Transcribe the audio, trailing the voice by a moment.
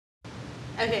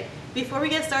Okay, before we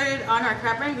get started on our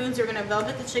crab rangoons, we're gonna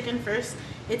velvet the chicken first.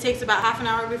 It takes about half an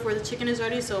hour before the chicken is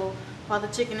ready, so while the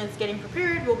chicken is getting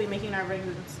prepared, we'll be making our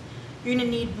rangoons. You're gonna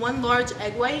need 1 large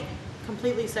egg white,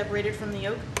 completely separated from the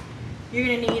yolk. You're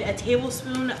gonna need a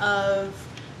tablespoon of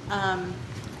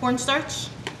cornstarch.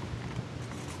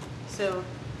 So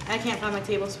I can't find my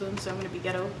tablespoon, so I'm gonna be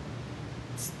ghetto.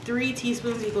 3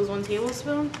 teaspoons equals 1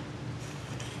 tablespoon.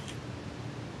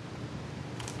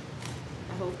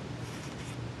 I hope.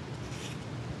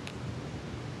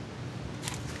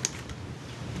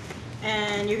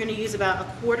 And you're gonna use about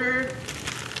 1/4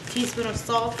 teaspoon of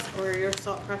salt, or your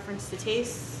salt preference to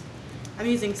taste. I'm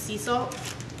using sea salt.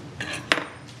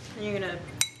 And you're gonna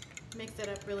mix that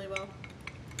up really well.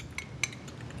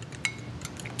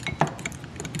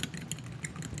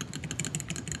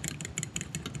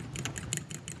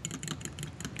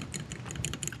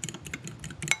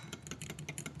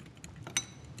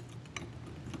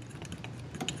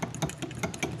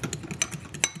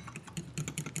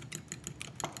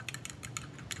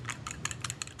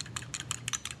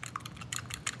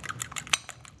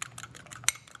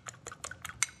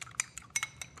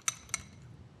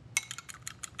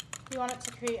 You want it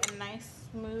to create a nice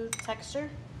smooth texture.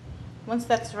 Once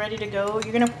that's ready to go,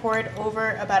 you're gonna pour it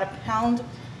over about 1 pound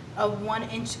of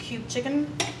 1-inch cube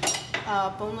chicken,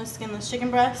 boneless, skinless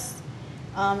chicken breast.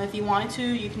 If you wanted to,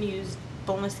 you can use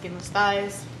boneless, skinless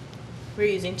thighs. We're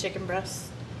using chicken breasts.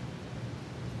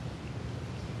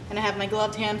 And I have my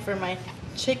gloved hand for my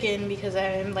chicken because I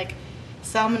am like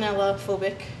salmonella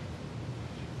phobic.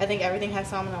 I think everything has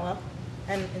salmonella,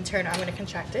 and in turn I'm gonna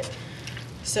contract it.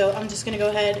 So I'm just gonna go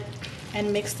ahead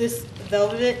and mix this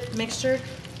velvet mixture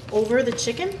over the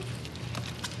chicken.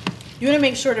 You wanna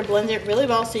make sure to blend it really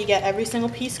well so you get every single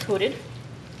piece coated.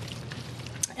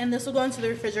 And this will go into the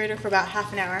refrigerator for about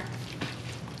half an hour.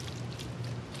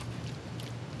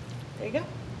 There you go.